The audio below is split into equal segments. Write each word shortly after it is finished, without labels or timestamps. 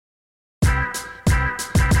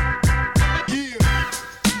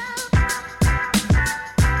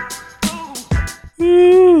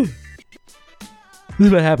This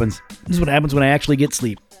is what happens. This is what happens when I actually get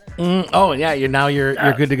sleep. Oh yeah, you're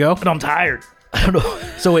good to go. But I'm tired. I don't know.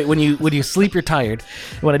 So wait, when you sleep, you're tired.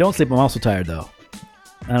 When I don't sleep, I'm also tired though.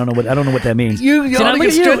 I don't know what that means. You yawning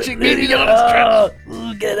and stretching. Get Get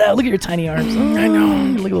it out. Look at your tiny arms. I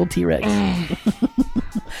know. Look at a little T-Rex.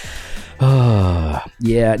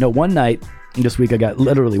 Yeah. No, one night this week I got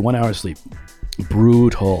literally 1 hour of sleep.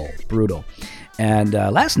 Brutal. And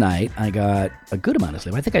last night I got a good amount of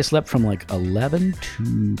sleep. I think I slept from like 11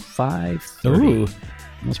 to 5:30.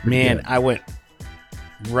 That's pretty Man, good. I went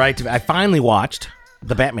right to. I finally watched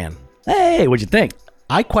The Batman. Hey, what'd you think?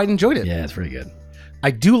 I quite enjoyed it. Yeah, it's pretty good.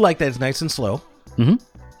 I do like that it's nice and slow. Mm-hmm.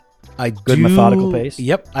 Good methodical pace.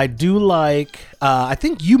 Yep, I do like. I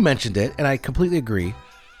think you mentioned it, and I completely agree.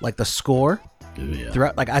 Like the score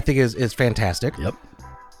throughout, like I think is fantastic. Yep.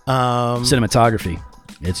 Cinematography,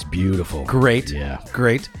 It's beautiful. great. Yeah.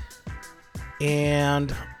 Great.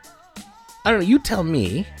 And I don't know. You tell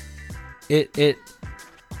me. It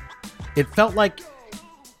felt like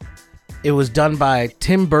it was done by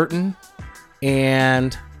Tim Burton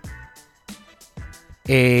and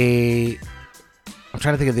I'm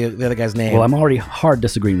trying to think of the other guy's name. Well, I'm already hard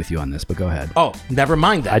disagreeing with you on this, but go ahead. Oh, never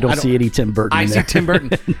mind that. I don't see any Tim Burton. I in see there. Tim Burton.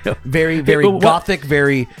 No. Very gothic,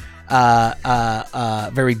 very dark,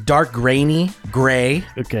 gray.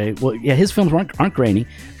 Okay. Well, yeah, his films aren't grainy,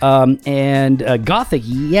 and gothic.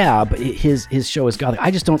 Yeah, but his show is gothic.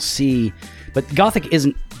 I just don't see. But gothic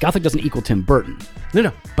doesn't equal Tim Burton.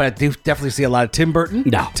 No, but I do definitely see a lot of Tim Burton.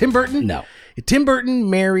 No. Tim Burton. No. Tim Burton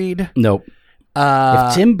married. Nope.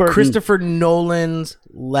 If Tim Burton, Christopher Nolan's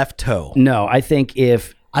left toe. No, I think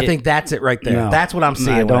I think that's it right there. No. That's what I'm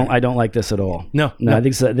seeing. I don't like this at all. No. I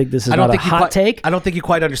think this is not a hot take. I don't think you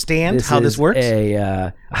quite understand how this works.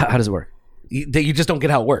 How does it work? That you just don't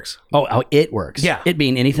get how it works. Oh, how it works. Yeah. It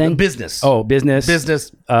being anything. Business. Oh, business.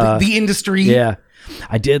 The industry. Yeah.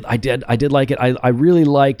 I did like it. I really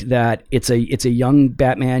liked that it's a young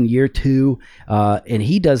Batman year 2, and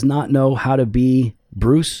he does not know how to be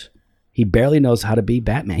Bruce. He barely knows how to be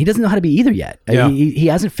Batman. He doesn't know how to be either yet. Yeah. He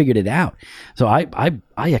hasn't figured it out. So I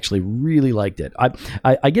actually really liked it.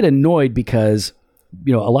 I get annoyed because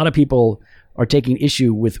a lot of people are taking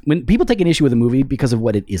issue with when people take an issue with a movie because of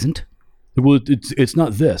what it isn't. Well, it's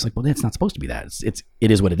not this. Like, well, it's not supposed to be that.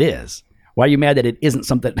 It is what it is. Why are you mad that it isn't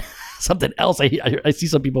something else? I see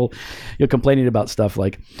some people complaining about stuff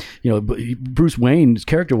like, Bruce Wayne's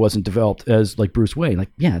character wasn't developed as like Bruce Wayne. Like,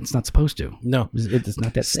 yeah, it's not supposed to. No, it's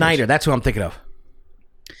not that. Snyder, stage. that's who I'm thinking of.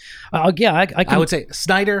 Yeah, I would say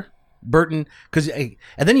Snyder, Burton, and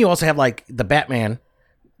then you also have like the Batman,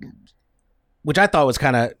 which I thought was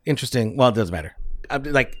kind of interesting. Well, it doesn't matter.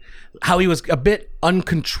 Like how he was a bit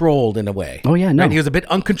uncontrolled in a way. Oh yeah, no, right? He was a bit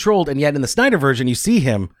uncontrolled, and yet in the Snyder version, you see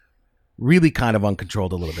him really kind of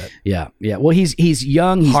uncontrolled a little bit. Yeah. Well, he's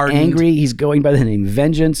young, he's Hardened. angry, he's going by the name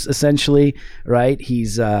Vengeance, essentially, right?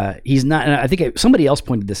 He's not. And I think somebody else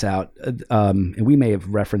pointed this out, and we may have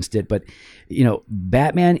referenced it, but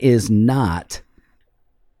Batman is not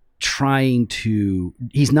trying to.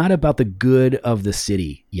 He's not about the good of the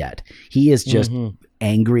city yet. He is just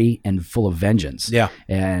angry and full of vengeance. Yeah.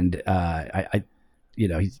 And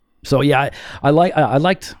So yeah, I liked a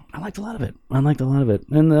lot of it. I liked a lot of it,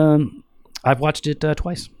 and I've watched it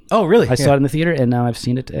twice. Oh, really? I saw it in the theater, and now I've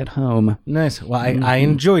seen it at home. Nice. Well, I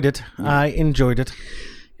enjoyed it. I enjoyed it.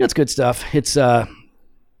 It's good stuff. It's I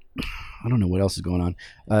don't know what else is going on.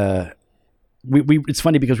 It's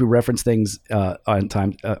funny because we reference things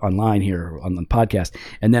online here on the podcast,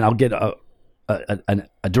 and then I'll get a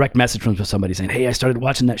direct message from somebody saying, "Hey, I started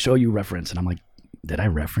watching that show you referenced," and I'm like, Did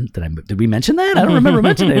we mention that? I don't remember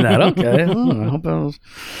mentioning that. Okay. I hope I was.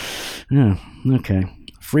 Yeah. Okay.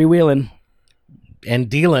 Freewheeling. And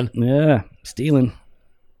dealing. Yeah. Stealing.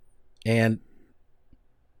 And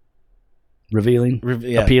revealing.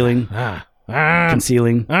 Yeah. Appealing.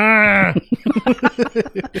 Concealing.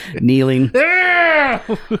 Kneeling.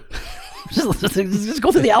 just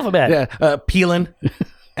go through the alphabet. Yeah. Peeling.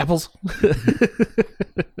 Apples.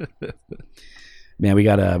 Man, we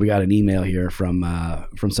got an email here from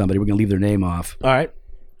somebody. We're gonna leave their name off. All right.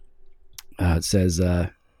 It says,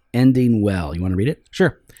 "Ending well." You want to read it?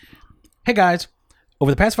 Sure. Hey guys,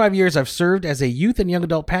 over the past 5 years, I've served as a youth and young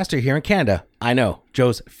adult pastor here in Canada. I know,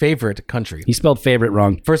 Joe's favorite country. He spelled favorite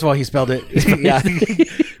wrong. First of all, he spelled it. Yeah.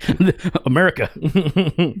 America.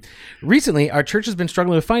 Recently, our church has been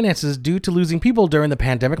struggling with finances due to losing people during the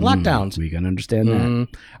pandemic lockdowns. We can understand that.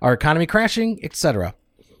 Our economy crashing, etc.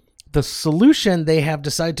 The solution they have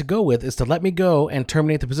decided to go with is to let me go and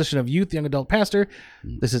terminate the position of youth young adult pastor.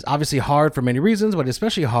 This is obviously hard for many reasons, but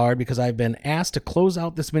especially hard because I've been asked to close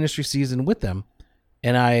out this ministry season with them.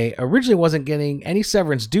 and I originally wasn't getting any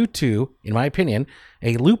severance due to, in my opinion,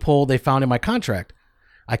 a loophole they found in my contract.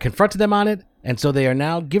 I confronted them on it, and so they are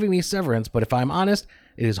now giving me severance, but if I'm honest,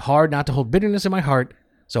 it is hard not to hold bitterness in my heart.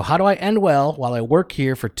 So how do I end well while I work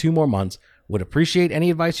here for 2 more months? Would appreciate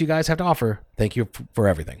any advice you guys have to offer. Thank you for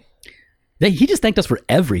everything. He just thanked us for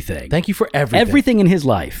everything. Thank you for everything. Everything in his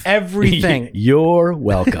life. Everything. You're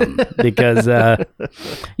welcome. Because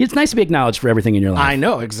it's nice to be acknowledged for everything in your life. I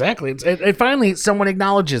know, exactly. It finally, someone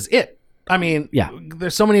acknowledges it. I mean, Yeah.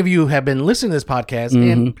 there's so many of you who have been listening to this podcast,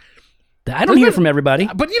 and I don't hear it from everybody.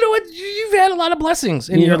 but you know what? You've had a lot of blessings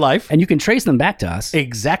in your life. And you can trace them back to us.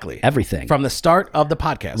 Exactly. Everything. From the start of the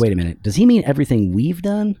podcast. Wait a minute. Does he mean everything we've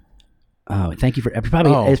done? Oh, thank you for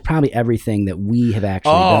probably. It's probably everything that we have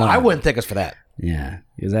actually done. I wouldn't take us for that. Yeah,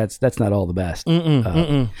 because that's not all the best.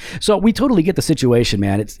 So we totally get the situation,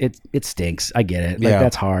 man. It stinks. I get it. Like, Yeah.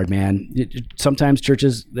 that's hard, man. Sometimes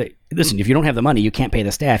churches, listen. If you don't have the money, you can't pay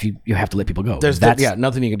the staff. You have to let people go. There's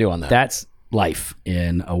nothing you can do on that. That's life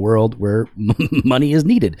in a world where money is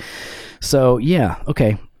needed. So yeah,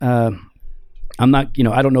 okay. I'm not,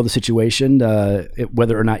 I don't know the situation,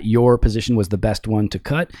 whether or not your position was the best one to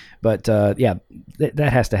cut, but yeah,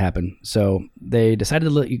 that has to happen. So they decided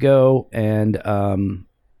to let you go, and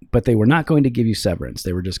but they were not going to give you severance.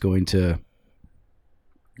 They were just going to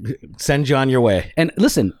send you on your way. And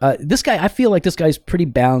listen, this guy, I feel like this guy's pretty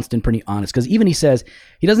balanced and pretty honest, because even he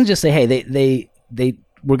doesn't just say, hey, they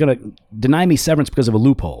were going to deny me severance because of a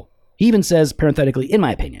loophole. He even says, parenthetically, in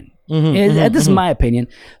my opinion. This is my opinion.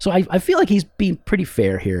 So I feel like he's being pretty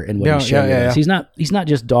fair here in what he's showing us. He's not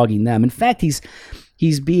just dogging them. In fact,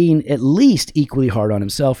 he's being at least equally hard on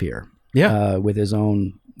himself here. Yeah. With his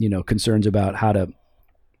own, concerns about how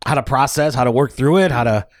to process, how to work through it,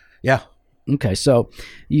 yeah. Okay, so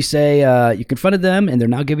you say you confronted them and they're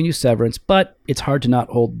now giving you severance, but it's hard to not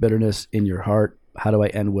hold bitterness in your heart. How do I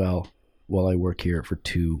end well while I work here for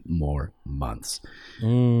 2 more months?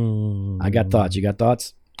 I got thoughts. You got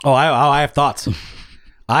thoughts? Oh, I have thoughts.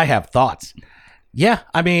 I have thoughts. Yeah,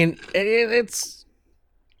 I mean, it's.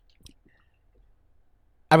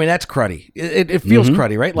 I mean, that's cruddy. It feels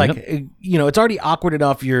cruddy, right? Like, it's already awkward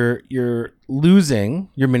enough. You're losing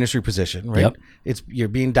your ministry position, right? Yep. You're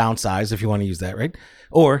being downsized, if you want to use that, right?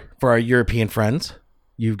 Or for our European friends,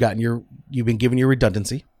 you've been given your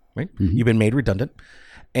redundancy, right? You've been made redundant.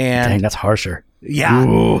 And dang, that's harsher. Yeah.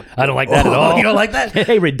 Ooh, I don't like that at all. You don't like that?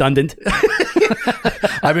 Hey, redundant.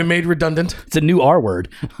 I've been made redundant. It's a new R word.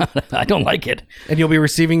 I don't like it. And you'll be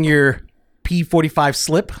receiving your P45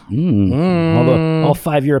 slip. All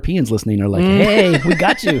 5 Europeans listening are like, hey, we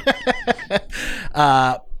got you.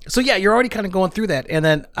 So yeah, you're already kind of going through that. And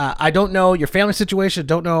then I don't know your family situation,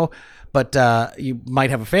 but you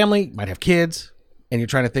might have a family, might have kids, and you're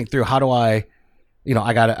trying to think through, how do I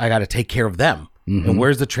gotta take care of them. And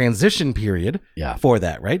where's the transition period for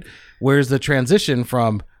that, right? Where's the transition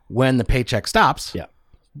from when the paycheck stops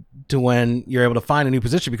to when you're able to find a new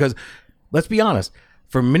position? Because let's be honest,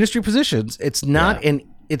 for ministry positions, it's not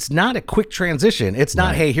a quick transition. It's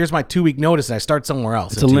not, hey, here's my 2-week notice and I start somewhere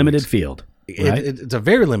else. It's a limited field. Right? It's a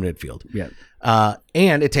very limited field. Yeah.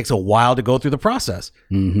 And it takes a while to go through the process.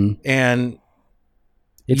 And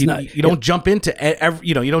you don't jump into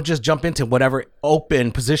you don't just jump into whatever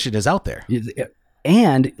open position is out there.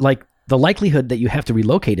 And like the likelihood that you have to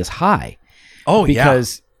relocate is high. Oh,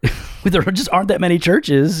 because there just aren't that many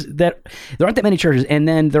churches and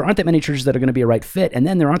then there aren't that many churches that are going to be a right fit, and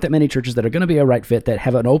then there aren't that many churches that are going to be a right fit that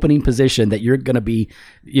have an opening position that you're going to be,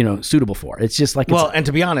 suitable for. It's just like, and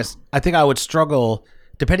to be honest, I think I would struggle,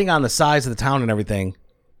 depending on the size of the town and everything,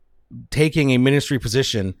 taking a ministry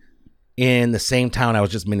position in the same town I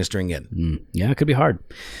was just ministering in. Yeah, it could be hard.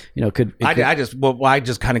 I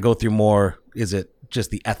just kind of go through more. Is it just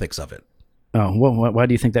the ethics of it? Oh, well, why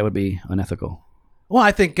do you think that would be unethical? Well,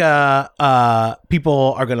 I think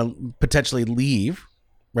people are going to potentially leave,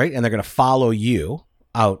 right? And they're going to follow you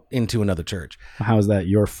out into another church. How is that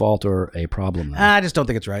your fault or a problem? Then? I just don't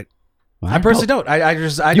think it's right. Well, I personally don't. I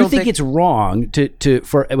don't think it's wrong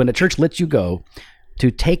for when a church lets you go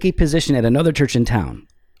to take a position at another church in town.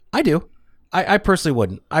 I do. I personally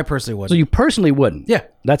wouldn't. So you personally wouldn't? Yeah.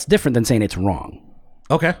 That's different than saying it's wrong.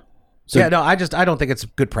 Okay. So, yeah, no, I don't think it's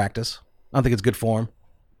good practice. I don't think it's good form.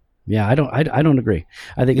 Yeah, I don't agree.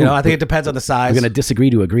 I think I think it depends on the size. We're going to disagree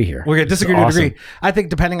to agree here. We're going to disagree to agree. I think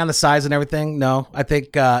depending on the size and everything, no. I think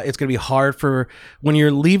it's going to be hard for when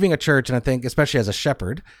you're leaving a church, and I think especially as a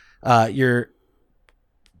shepherd, you're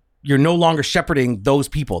no longer shepherding those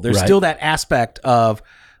people. There's still that aspect of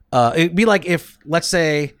it'd be like if, let's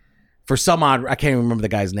say, for some odd, I can't even remember the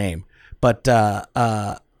guy's name, but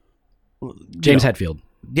James Hetfield.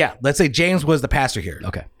 Yeah, let's say James was the pastor here.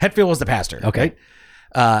 Okay. Hetfield was the pastor. Okay.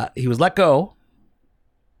 Right? He was let go,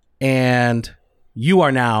 and you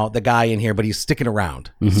are now the guy in here, but he's sticking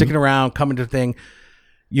around, coming to the thing.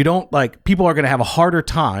 You don't like, people are going to have a harder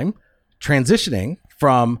time transitioning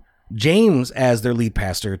from James as their lead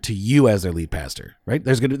pastor to you as their lead pastor, right?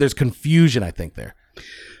 There's confusion, I think, there.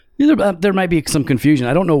 There might be some confusion.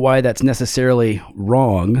 I don't know why that's necessarily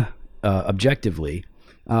wrong, objectively.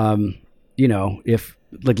 If,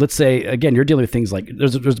 like, let's say, again, you're dealing with things like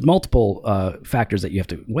there's multiple factors that you have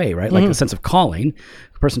to weigh, right? Like a sense of calling.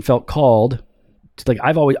 The person felt called to, like,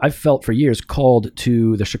 I've felt for years called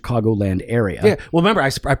to the Chicagoland area. Yeah. Well, remember, I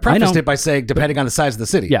prefaced it by saying, depending on the size of the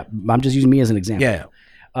city. Yeah. I'm just using me as an example. Yeah.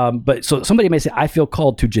 But so somebody may say, I feel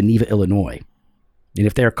called to Geneva, Illinois. And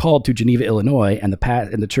if they're called to Geneva, Illinois, and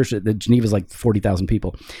the church at Geneva is like 40,000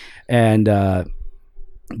 people, and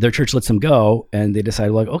their church lets them go, and they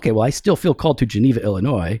decide, like, okay, well, I still feel called to Geneva,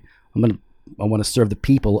 Illinois. I want to serve the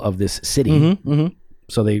people of this city.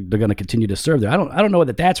 So they're going to continue to serve there. I don't know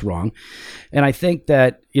that that's wrong. And I think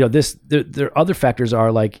that, there are other factors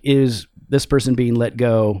are like, is this person being let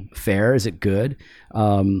go fair? Is it good?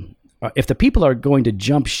 If the people are going to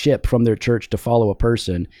jump ship from their church to follow a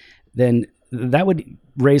person, then that would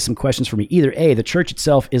raise some questions for me. Either A, the church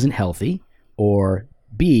itself isn't healthy, or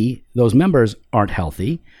B, those members aren't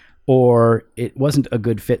healthy, or it wasn't a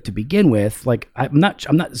good fit to begin with. Like, I'm not,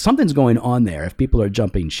 something's going on there if people are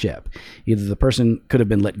jumping ship. Either the person could have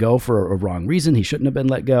been let go for a wrong reason. He shouldn't have been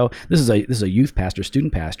let go. This is a youth pastor,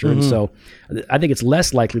 student pastor. And so I think it's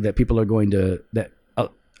less likely that people are going to,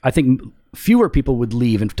 I think fewer people would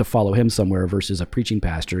leave and to follow him somewhere versus a preaching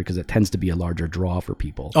pastor, because it tends to be a larger draw for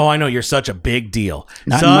people. Oh, I know. You're such a big deal.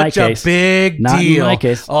 Not in my case. Big Not deal. in my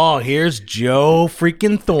case. Oh, here's Joe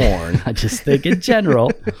freaking Thorne. I just think in general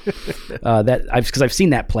because I've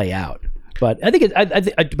seen that play out. But I think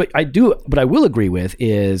what I will agree with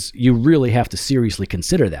is you really have to seriously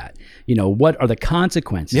consider that. What are the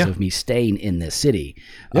consequences of me staying in this city?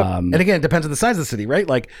 Yep. And again, it depends on the size of the city, right?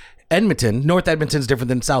 Like Edmonton, North Edmonton's different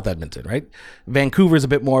than South Edmonton, right? Vancouver's a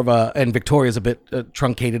bit more and Victoria's a bit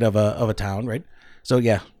truncated of a town, right? So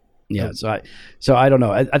yeah. Yeah, so I don't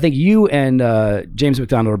know. I think you and James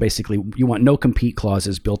McDonald are basically, you want no compete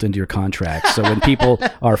clauses built into your contract. So when people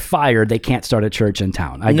are fired, they can't start a church in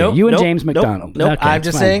town. You and James McDonald. Nope. Okay, I'm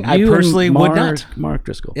just fine. saying, You I personally and would not. Mark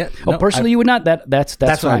Driscoll. Yeah, personally, you would not. That's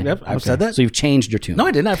fine. Right. I've said that. So you've changed your tune. No,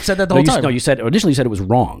 I didn't. I've said that the whole time. No, you said initially you said it was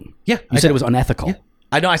wrong. Yeah, you said it was unethical. Yeah.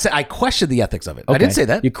 I know. I said I questioned the ethics of it. Okay. I didn't say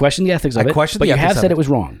that. You questioned the ethics of it. But you have said it was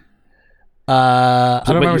wrong. I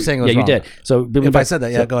don't remember saying it was wrong. Yeah, you did. So if I said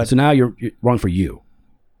that, go ahead. So now you're wrong for you.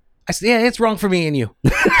 I said, yeah, it's wrong for me and you.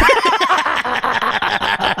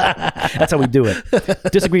 That's how we do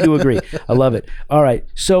it. Disagree to agree. I love it. All right.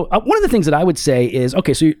 So one of the things that I would say is,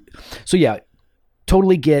 okay, so yeah,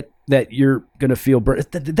 totally get that you're going to feel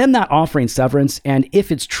them not offering severance. And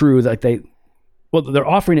if it's true that they're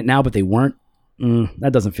offering it now, but they weren't,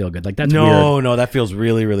 that doesn't feel good. Like, that's weird. No, that feels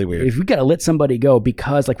really, really weird. If we got to let somebody go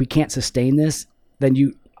because, like, we can't sustain this, then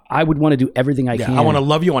I would want to do everything I can. I want to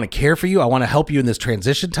love you. I want to care for you. I want to help you in this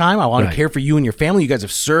transition time. I want to care for you and your family. You guys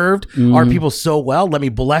have served our people so well. Let me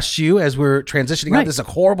bless you as we're transitioning out. This is a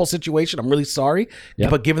horrible situation. I'm really sorry. Yep.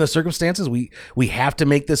 But given the circumstances, we have to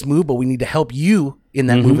make this move, but we need to help you in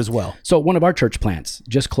that move as well. So one of our church plants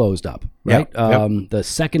just closed up, right? Yep. The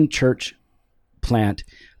second church plant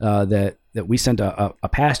that we sent a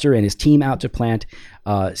pastor and his team out to plant,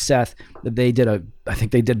 Seth. I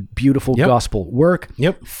think they did beautiful gospel work.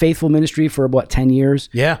 Yep. Faithful ministry for 10 years.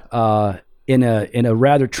 Yeah. In a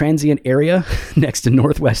rather transient area next to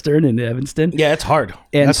Northwestern in Evanston. Yeah, it's hard.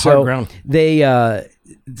 And that's hard ground.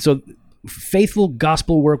 So faithful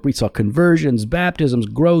gospel work. We saw conversions, baptisms,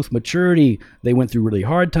 growth, maturity. They went through really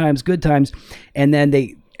hard times, good times, and then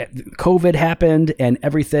COVID happened and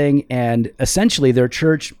everything, and essentially their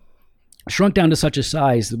church shrunk down to such a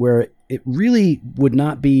size where it really would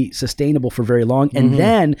not be sustainable for very long. And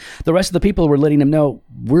then the rest of the people were letting them know,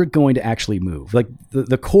 we're going to actually move. Like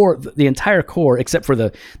the core, the entire core, except for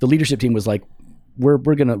the leadership team, was like, we're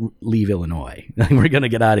going to leave Illinois. We're going to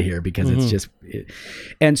get out of here because it's just.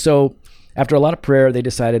 And so after a lot of prayer, they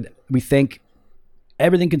decided, we think,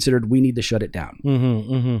 everything considered, we need to shut it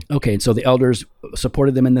down. Okay, and so the elders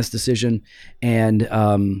supported them in this decision, and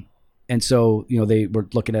so they were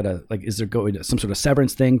looking at is there going to some sort of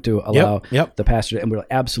severance thing to allow the pastor? And we're like,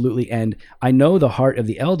 absolutely. And I know the heart of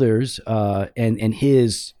the elders and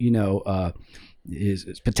his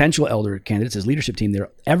his potential elder candidates, his leadership team there.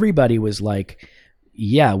 Everybody was like,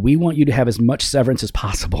 yeah, we want you to have as much severance as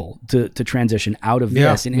possible to transition out of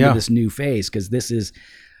this and into this new phase, because this is.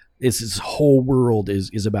 this whole world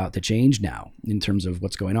is about to change now in terms of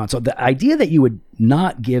what's going on. So the idea that you would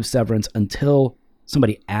not give severance until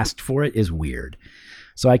somebody asked for it is weird.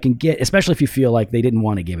 So I can get, especially if you feel like they didn't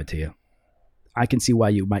want to give it to you, I can see why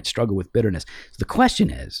you might struggle with bitterness. So the question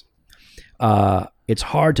is, it's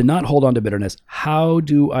hard to not hold on to bitterness. How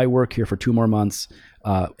do I work here for 2 more months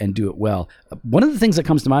and do it well? One of the things that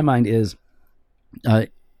comes to my mind is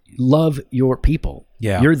love your people.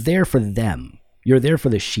 Yeah. You're there for them. You're there for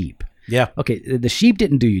the sheep. Yeah. Okay, the sheep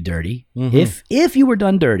didn't do you dirty. Mm-hmm. If you were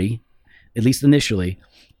done dirty, at least initially,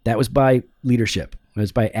 that was by leadership. It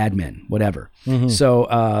was by admin, whatever. Mm-hmm.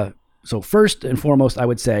 So first and foremost, I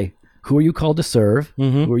would say, who are you called to serve?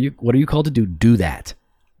 Mm-hmm. What are you called to do? Do that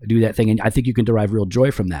thing. And I think you can derive real joy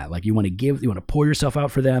from that. Like you want to pour yourself out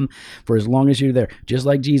for them for as long as you're there, just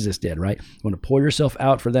like Jesus did, right? You want to pour yourself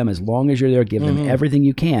out for them as long as you're there, give them everything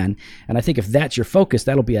you can. And I think if that's your focus,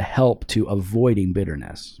 that'll be a help to avoiding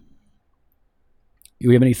bitterness. Do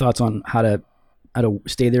you have any thoughts on how to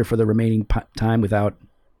stay there for the remaining time without?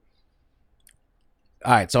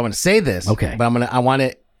 All right. So I'm going to say this. Okay. But I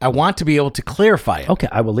want to be able to clarify it. Okay.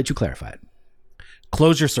 I will let you clarify it.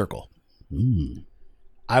 Close your circle.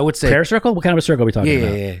 I would say Prayer circle? What kind of a circle are we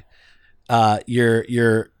talking about?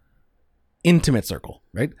 Your intimate circle,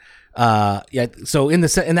 right? So in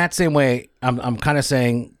that same way, I'm kind of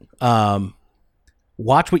saying,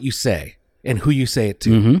 watch what you say and who you say it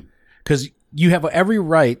to, because you have every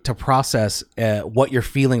right to process what you're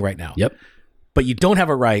feeling right now. Yep. But you don't have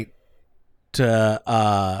a right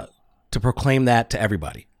to proclaim that to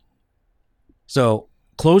everybody. So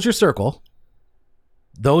close your circle.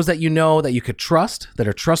 Those that you know that you could trust, that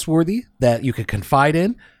are trustworthy, that you could confide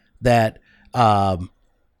in, that that'll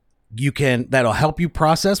help you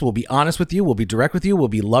process, will be honest with you, will be direct with you, will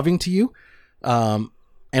be loving to you, and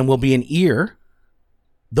will be an ear.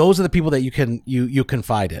 Those are the people that you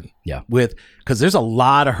confide in. Yeah. Because there's a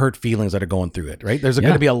lot of hurt feelings that are going through it, right? There's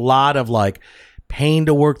going to be a lot of like pain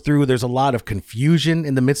to work through. There's a lot of confusion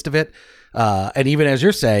in the midst of it. And even as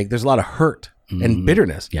you're saying, there's a lot of hurt and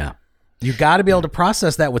bitterness. Yeah. You got to be able to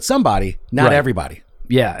process that with somebody, not everybody.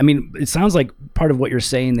 Yeah. I mean, it sounds like part of what you're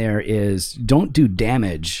saying there is don't do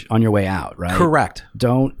damage on your way out, right? Correct.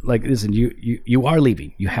 Don't listen, you are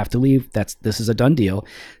leaving. You have to leave. This is a done deal.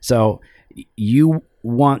 So you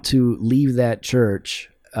want to leave that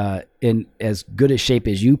church in as good a shape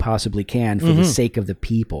as you possibly can for the sake of the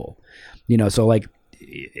people. So like,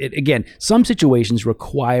 again, some situations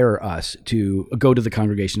require us to go to the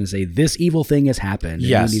congregation and say, this evil thing has happened.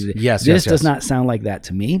 Yes. This does not sound like that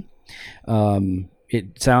to me.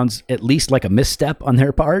 It sounds at least like a misstep on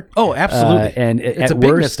their part. Oh, absolutely. And it's a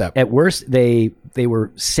big misstep. At worst, they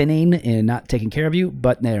were sinning and not taking care of you,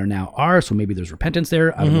 but they are now ours. So maybe there's repentance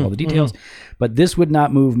there. I don't know all the details, but this would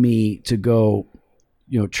not move me to go,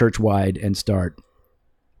 church wide and start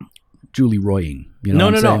Julie Roying.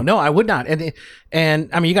 No, I would not. And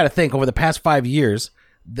I mean, you got to think over the past 5 years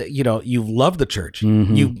that, you've loved the church.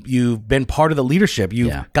 You've been part of the leadership.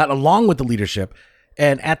 You've gotten along with the leadership.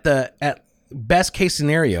 And at best case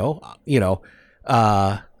scenario,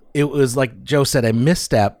 it was like Joe said, a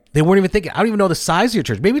misstep. They weren't even thinking, I don't even know the size of your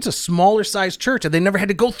church. Maybe it's a smaller size church and they never had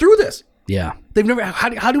to go through this. Yeah. They've never,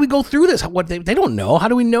 how do we go through this? They don't know. How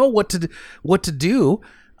do we know what to do,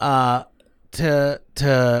 to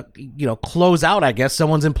close out, I guess,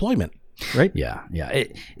 someone's employment, right? Yeah.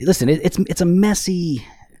 Listen, it's a messy,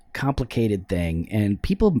 complicated thing, and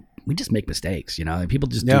we just make mistakes, people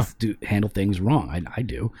just do handle things wrong. I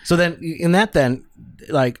do. So then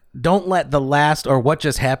like, don't let the last or what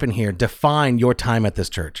just happened here define your time at this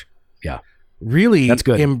church. Yeah. Really, that's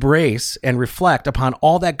good. Embrace and reflect upon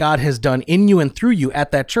all that God has done in you and through you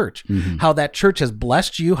at that church. How that church has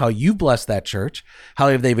blessed you, how you've blessed that church,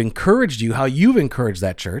 how they've encouraged you, how you've encouraged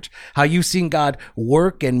that church, how you've seen God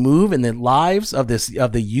work and move in the lives of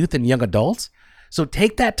the youth and young adults. So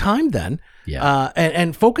take that time then,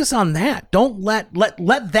 and focus on that. Don't let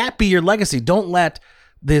that be your legacy. Don't let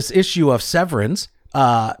this issue of severance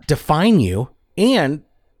define you, and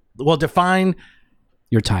define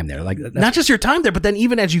your time there. Like not just your time there, but then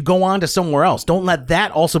even as you go on to somewhere else, don't let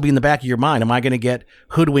that also be in the back of your mind. Am I going to get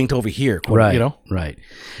hoodwinked over here? Right. Right.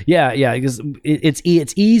 Yeah. Because it's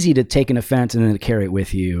easy to take an offense and then to carry it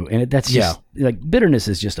with you. And that's just like bitterness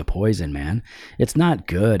is just a poison, man. It's not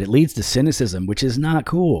good. It leads to cynicism, which is not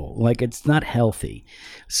cool. Like it's not healthy.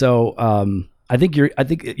 So, I think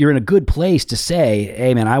you're in a good place to say,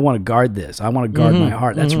 hey man, I want to guard this. I want to guard my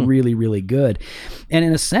heart. That's really, really good. And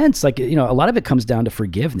in a sense, like, a lot of it comes down to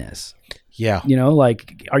forgiveness. Yeah.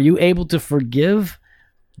 Like, are you able to forgive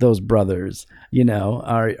those brothers?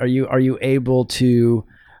 Are you able to,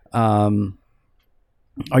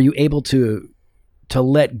 are you able to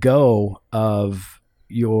let go of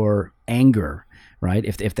your anger, right?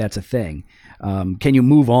 If that's a thing, can you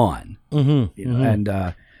move on? Mm-hmm. You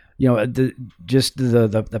know, and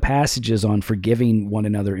the passages on forgiving one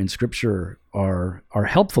another in Scripture are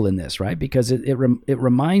helpful in this, right? Because it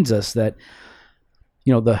reminds us that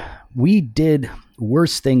we did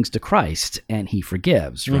worse things to Christ and He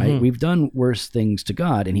forgives, right? Mm-hmm. We've done worse things to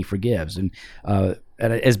God and He forgives, and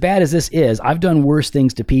as bad as this is, I've done worse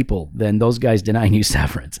things to people than those guys denying you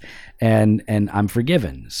severance, and I'm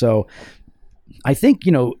forgiven. So I think,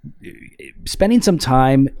 spending some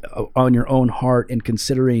time on your own heart and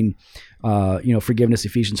considering, forgiveness,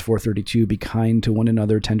 Ephesians 4:32, be kind to one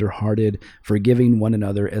another, tenderhearted, forgiving one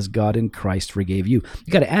another as God in Christ forgave you.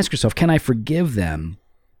 You got to ask yourself, can I forgive them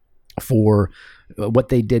for what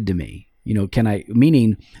they did to me? Can I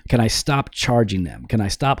stop charging them? Can I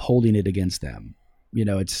stop holding it against them?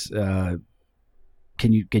 It's, can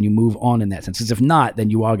you move on in that sense? Because if not, then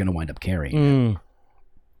you are going to wind up carrying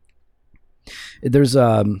it. There's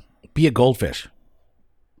Be a goldfish.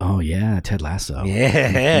 oh yeah, Ted Lasso.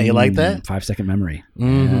 Yeah, you like that? 5-second memory.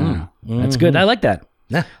 Mm-hmm. Yeah. That's good. I like that.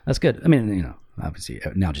 Yeah. That's good. I mean, obviously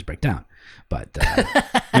now just break down, but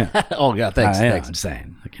yeah. Oh God, thanks. Yeah, Thanks. I'm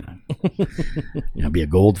saying, be a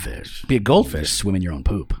goldfish. Be a goldfish. Just swim in your own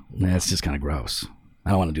poop. That's just kind of gross. I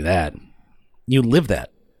don't want to do that. You live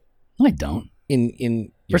that No, I don't.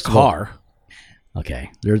 in your First of all, car.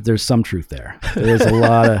 Okay, there's some truth there. There's a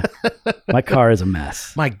lot of. My car is a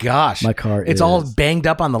mess. My gosh, My car It's is all banged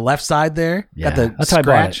up on the left side there. Yeah, Got the that's how I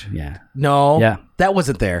bought scratch. it. Yeah. No, Yeah. that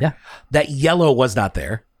wasn't there. Yeah. That yellow was not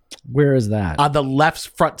there Where is that? on the left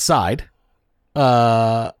front side.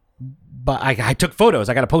 But I took photos.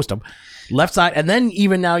 I got to post them. Left side, and then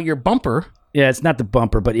even now your bumper. Yeah, it's not the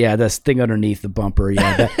bumper, but yeah, this thing underneath the bumper.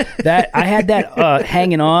 Yeah, that I had that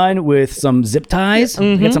hanging on with some zip ties.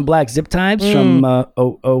 I got some black zip ties from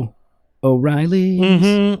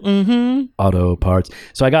O'Reilly's Auto Parts.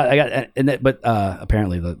 So I got, but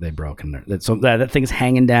apparently they broke, and so that thing's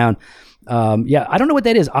hanging down. Yeah, I don't know what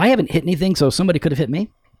that is. I haven't hit anything, so somebody could have hit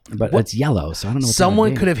me. But it's yellow, so I don't know. What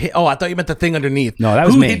Someone could have hit. Oh, I thought you meant the thing underneath. No, that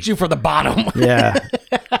was Who me. hit you for the bottom? Yeah.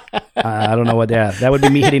 I don't know what that would be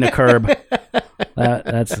me hitting a curb.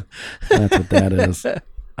 That's what that is.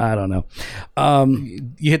 I don't know.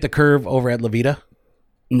 You hit the curve over at Levita?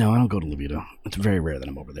 No, I don't go to Levita. It's very rare that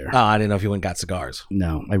I'm over there. Oh, I didn't know if you went and got cigars.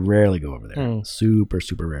 No, I rarely go over there. Super,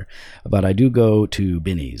 super rare. But I do go to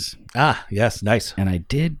Binny's. Ah, yes, nice. And I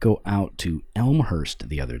did go out to Elmhurst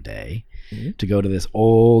the other day to go to this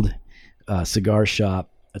old cigar shop.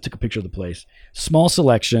 I took a picture of the place. Small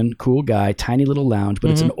selection, cool guy, tiny little lounge,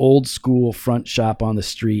 but it's an old school front shop on the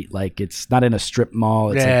street. Like it's not in a strip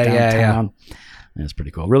mall. It's like downtown. Yeah, it's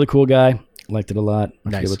pretty cool. Really cool guy. Liked it a lot. I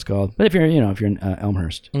forget what it's called. But if you're in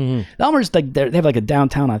Elmhurst, Elmhurst, like they have like a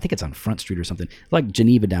downtown. I think it's on Front Street or something, like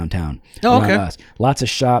Geneva downtown. Oh, okay. Us. Lots of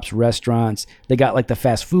shops, restaurants. They got like the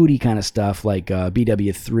fast foody kind of stuff, like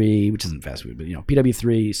BW3, which isn't fast food, but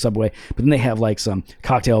BW3, Subway. But then they have like some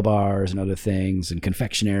cocktail bars and other things, and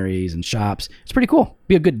confectionaries and shops. It's pretty cool.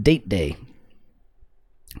 Be a good date day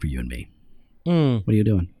for you and me. What are you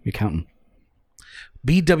doing? You're counting.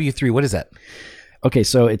 BW3. What is that? Okay,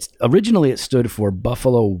 so originally it stood for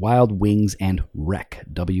Buffalo Wild Wings and Wreck,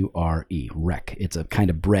 WRE, Wreck. It's a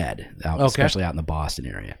kind of bread, especially out in the Boston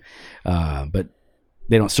area. But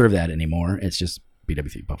they don't serve that anymore. It's just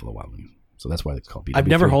BW3, Buffalo Wild Wings. So that's why it's called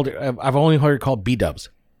BW3. I've only heard it called B-dubs.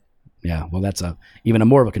 Yeah, well, that's even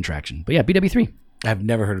more of a contraction. But yeah, BW3. I've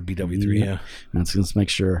never heard of BW3, yeah. Let's make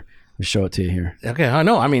sure we show it to you here. Okay, I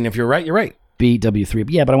know. I mean, if you're right, you're right. BW3.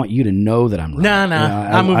 But yeah, but I want you to know that I'm right. No,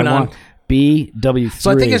 I'm moving on. BW3. So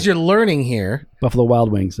I think as you're learning here, Buffalo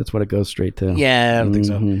Wild Wings. That's what it goes straight to. Yeah, I don't think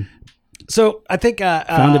so. So I think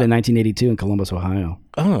founded in 1982 in Columbus, Ohio.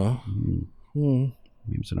 Oh, maybe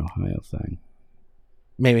it's an Ohio thing.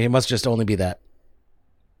 Maybe it must just only be that.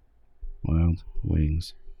 Wild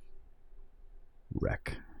Wings,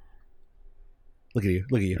 Wreck. Look at you!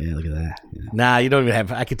 Look at you! Yeah, look at that. Yeah. Nah, you don't even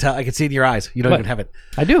have. I can tell. I can see it in your eyes. You don't even have it.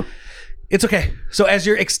 I do. It's okay. So as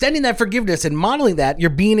you're extending that forgiveness and modeling that, you're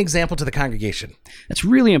being an example to the congregation. That's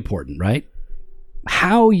really important, right?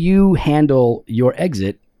 How you handle your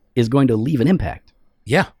exit is going to leave an impact.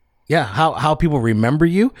 Yeah. Yeah. How people remember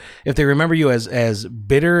you. If they remember you as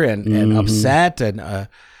bitter and upset and I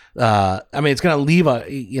mean, it's going to leave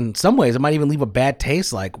in some ways, it might even leave a bad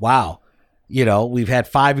taste. Like, wow, we've had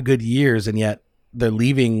 5 good years and yet they're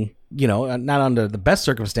leaving, not under the best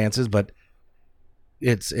circumstances, but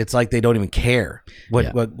it's like they don't even care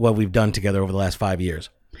what we've done together over the last 5 years.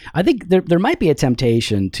 I think there might be a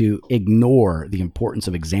temptation to ignore the importance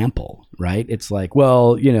of example, right? It's like,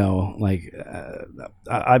 well,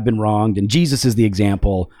 I've been wronged, and Jesus is the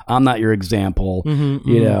example. I'm not your example.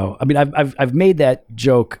 I mean, I've made that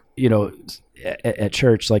joke, at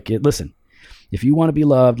church. Like, listen, if you want to be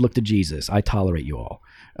loved, look to Jesus. I tolerate you all.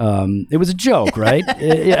 It was a joke, right?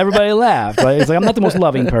 Everybody laughed. Right? It's like, I'm not the most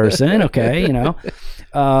loving person, okay,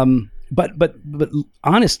 But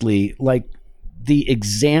honestly, like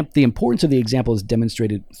the importance of the example is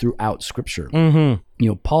demonstrated throughout Scripture.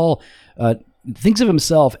 Paul thinks of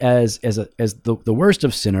himself as the worst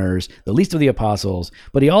of sinners, the least of the apostles,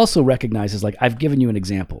 but he also recognizes, like, I've given you an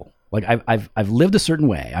example. Like, I've lived a certain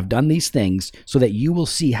way. I've done these things so that you will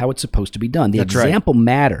see how it's supposed to be done. The example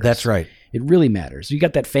matters. That's right. It really matters. You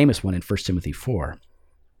got that famous one in 1 Timothy 4.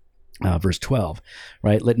 Verse 12,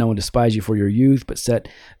 right? Let no one despise you for your youth, but set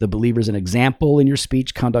the believers an example in your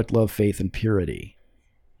speech, conduct, love, faith, and purity.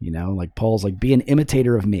 Like Paul's like, be an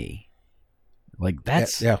imitator of me. Like,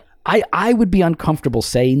 that's, yeah. I would be uncomfortable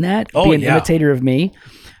saying that, be an imitator of me.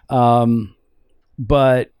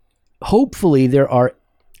 But hopefully there are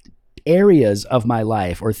areas of my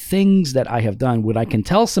life or things that I have done when I can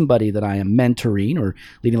tell somebody that I am mentoring or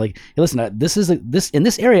leading, like, hey, listen, in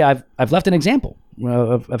this area, I've left an example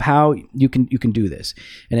of how you can do this.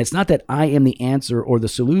 And it's not that I am the answer or the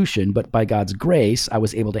solution, but by God's grace, I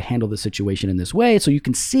was able to handle the situation in this way. So you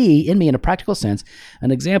can see in me, in a practical sense, an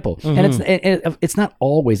example. And it's not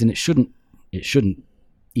always, and it shouldn't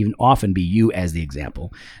even often be you as the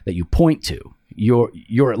example that you point to.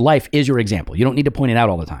 Your life is your example. You don't need to point it out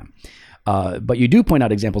all the time. But you do point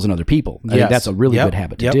out examples in other people. I think that's a really good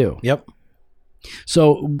habit to do. Yep.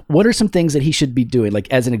 So what are some things that he should be doing, like,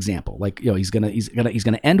 as an example? Like, he's gonna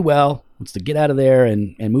end well, wants to get out of there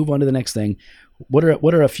and move on to the next thing. What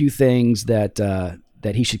are a few things that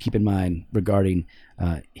he should keep in mind regarding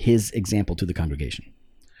his example to the congregation?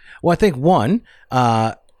 Well, I think one,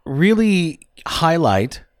 really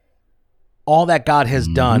highlight all that God has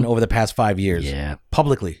done over the past 5 years. Yeah.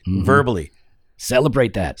 Publicly, verbally.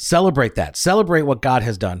 Celebrate that. Celebrate what God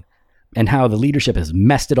has done. And how the leadership has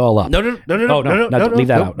messed it all up. No. Leave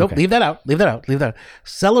that out. Okay. Leave that out.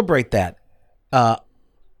 Celebrate that.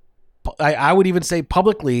 I would even say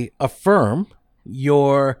publicly affirm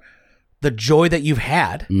the joy that you've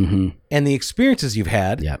had and the experiences you've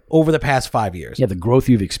had over the past 5 years. Yeah, the growth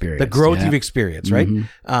you've experienced. Right?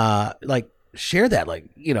 Like, share that. Like,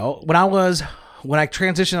 when I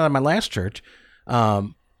transitioned out of my last church,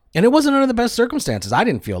 and it wasn't under the best circumstances, I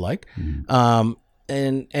didn't feel like,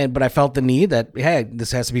 but I felt the need that, hey,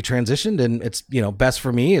 this has to be transitioned, and it's, best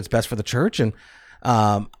for me, it's best for the church. And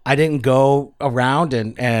I didn't go around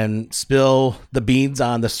and spill the beans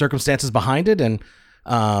on the circumstances behind it, and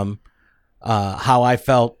how I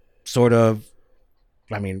felt sort of,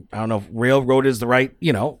 I don't know if railroad is the right,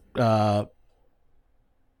 the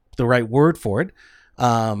right word for it.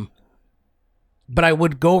 But I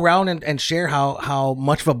would go around and share how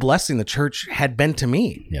much of a blessing the church had been to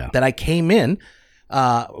me. Yeah. That I came in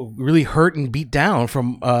really hurt and beat down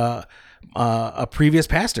from a previous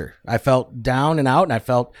pastor. I felt down and out, and I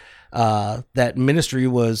felt that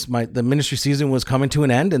the ministry season was coming to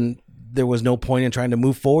an end, and there was no point in trying to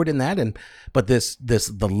move forward in that. But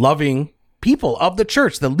the loving people of the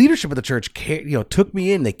church, the leadership of the church, took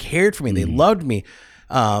me in. They cared for me. They loved me.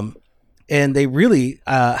 And they really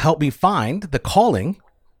helped me find the calling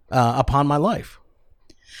upon my life.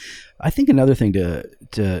 I think another thing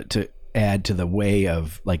to add to the way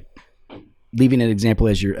of, like, leaving an example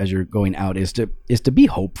as you're going out is to be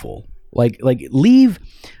hopeful. Like leave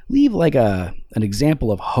like an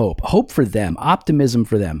example of hope for them, optimism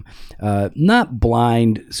for them, not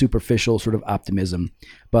blind, superficial sort of optimism,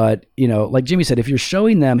 but like Jimmy said, if you're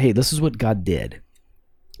showing them, hey, this is what God did,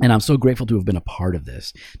 and I'm so grateful to have been a part of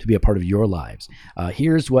this, to be a part of your lives.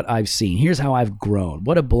 Here's what I've seen. Here's how I've grown.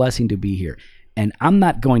 What a blessing to be here. And I'm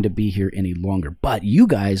not going to be here any longer, but you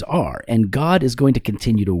guys are, and God is going to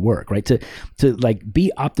continue to work, right? To like be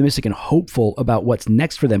optimistic and hopeful about what's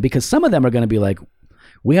next for them, because some of them are going to be like,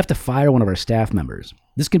 we have to fire one of our staff members.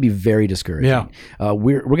 This can be very discouraging. Yeah.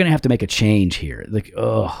 We're going to have to make a change here. Like,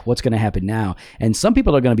 what's going to happen now? And some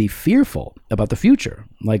people are going to be fearful about the future.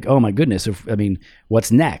 Like, oh my goodness,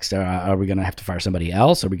 what's next? Are we going to have to fire somebody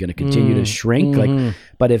else? Are we going to continue to shrink? Like,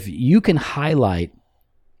 but if you can highlight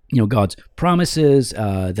God's promises,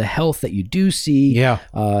 the health that you do see. Yeah.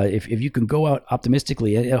 If you can go out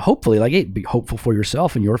optimistically and hopefully, like, hey, be hopeful for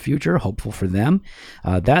yourself and your future, hopeful for them,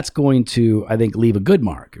 that's going to, I think, leave a good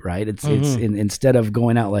mark, right? It's instead of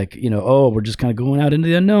going out like, we're just kind of going out into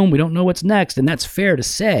the unknown. We don't know what's next. And that's fair to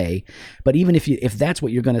say. But even if that's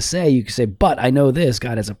what you're going to say, you can say, but I know this,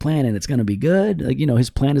 God has a plan and it's going to be good. Like, his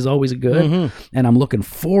plan is always good. And I'm looking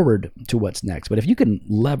forward to what's next. But if you can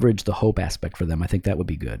leverage the hope aspect for them, I think that would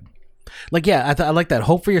be good. Like, yeah, I like that.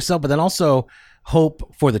 Hope for yourself, but then also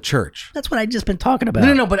hope for the church. That's what I just been talking about.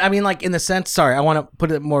 No, but I mean, like, in the sense, sorry, I want to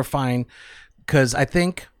put it more fine, because I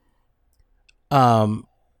think, sorry,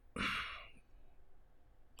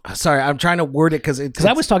 I'm trying to word it because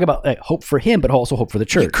I was talking about hope for him, but also hope for the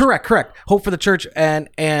church. Yeah, correct. Hope for the church, and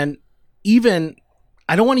even,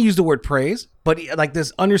 I don't want to use the word praise, but like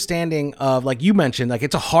this understanding of, like you mentioned, like,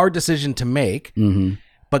 it's a hard decision to make.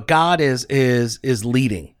 But God is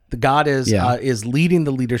leading. God is leading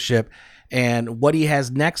the leadership, and what He has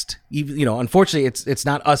next. Even unfortunately, it's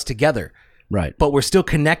not us together, right? But we're still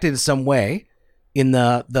connected in some way, in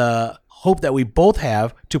the hope that we both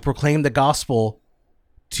have to proclaim the gospel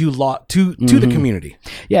to the community.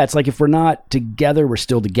 Yeah, it's like if we're not together, we're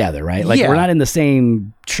still together, right? Like we're not in the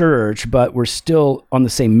same church, but we're still on the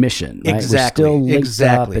same mission, right? Exactly. We're still linked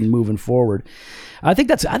up and moving forward. I think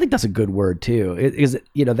that's a good word too.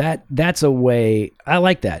 That's a way. I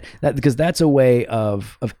like that because that's a way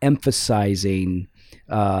of emphasizing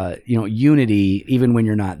unity even when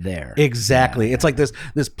you're not there. Exactly. Yeah. It's like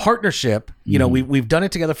this partnership. We've done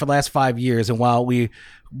it together for the last 5 years, and while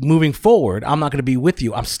moving forward, I'm not going to be with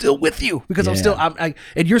you. I'm still with you because and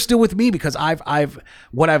you're still with me because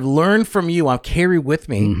what I've learned from you, I'll carry with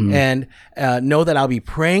me, and know that I'll be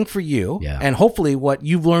praying for you, and hopefully what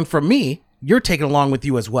you've learned from me, you're taking along with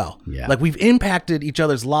you as well. Yeah. Like, we've impacted each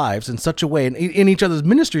other's lives in such a way, and in each other's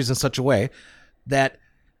ministries in such a way that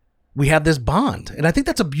we have this bond. And I think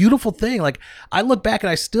that's a beautiful thing. Like, I look back and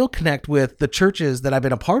I still connect with the churches that I've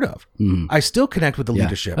been a part of. I still connect with the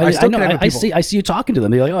leadership. I still connect with people. I see you talking to them.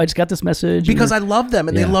 They're like, oh, I just got this message. Because I love them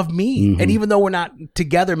and they love me. And even though we're not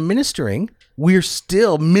together ministering, we're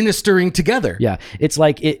still ministering together. Yeah. It's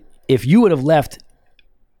like if you would have left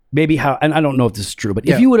maybe how, and I don't know if this is true, but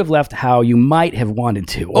if you would have left how you might have wanted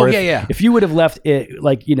to, or if you would have left it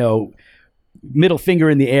like, middle finger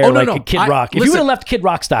in the air, Kid Rock. If you would have left Kid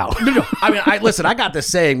Rock style. No. I mean, listen, I got this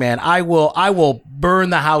saying, man, I will burn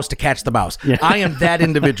the house to catch the mouse. Yeah. I am that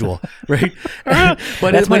individual, right?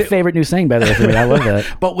 But that's my favorite new saying, by the way, for me. I love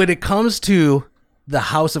that. But when it comes to the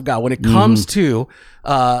house of God, when it comes to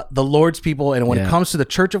the Lord's people, and when it comes to the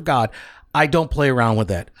church of God, I don't play around with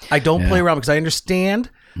that. I don't play around because I understand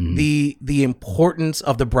the importance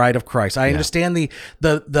of the bride of Christ. I understand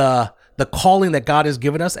the calling that God has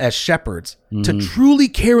given us as shepherds to truly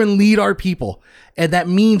care and lead our people. And that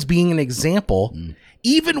means being an example,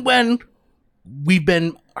 even when we've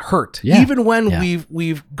been hurt, even when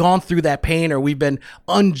we've gone through that pain, or we've been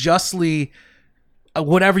unjustly,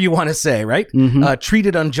 whatever you want to say, right?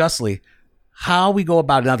 Treated unjustly. How we go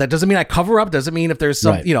about it. Now, that doesn't mean I cover up. Doesn't mean if there's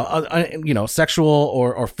some, sexual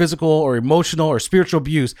or physical or emotional or spiritual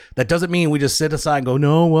abuse, that doesn't mean we just sit aside and go,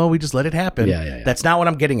 no, well, we just let it happen. Yeah. That's not what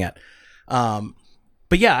I'm getting at.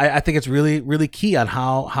 But yeah, I think it's really, really key on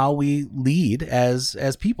how we lead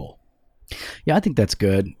as people. Yeah, I think that's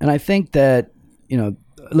good. And I think that,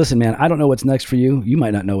 listen, man, I don't know what's next for you. You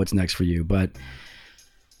might not know what's next for you, but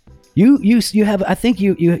you have, I think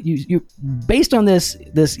you based on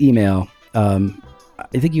this email, I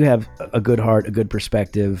think you have a good heart, a good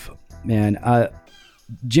perspective, man.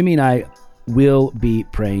 Jimmy and I will be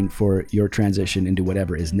praying for your transition into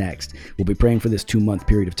whatever is next. We'll be praying for this 2-month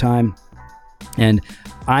period of time. And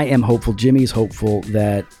I am hopeful, Jimmy's hopeful,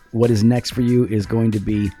 that what is next for you is going to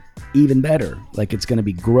be even better. Like, it's going to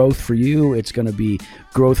be growth for you. It's going to be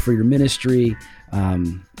growth for your ministry.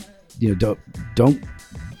 Don't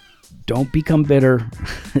become bitter.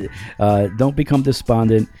 Don't become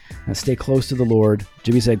despondent. Stay close to the Lord.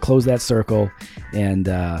 Jimmy said, close that circle and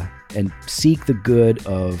seek the good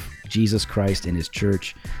of Jesus Christ and His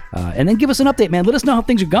church. And then give us an update, man. Let us know how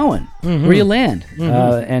things are going, where you land.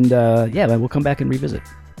 Man, we'll come back and revisit.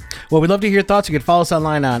 Well, we'd love to hear your thoughts. You can follow us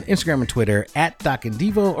online on Instagram and Twitter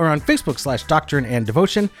 @DocandDevo, or on Facebook /Doctrine and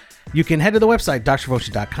Devotion. You can head to the website,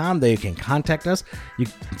 doctrinedevotion.com. There you can contact us. You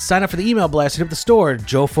can sign up for the email blast, hit up the store,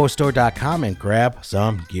 jofostore.com, and grab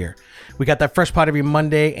some gear. We got that fresh pot every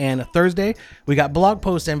Monday and Thursday. We got blog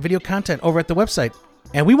posts and video content over at the website.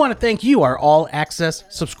 And we want to thank you, our All Access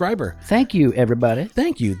subscriber. Thank you, everybody.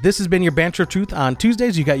 Thank you. This has been your Banter of Truth on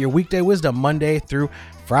Tuesdays. You got your weekday wisdom Monday through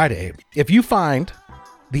Friday. If you find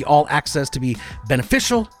the All Access to be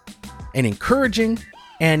beneficial and encouraging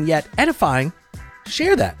and yet edifying,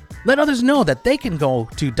 share that. Let others know that they can go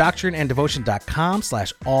to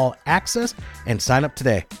doctrineanddevotion.com/all access and sign up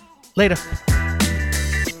today. Later.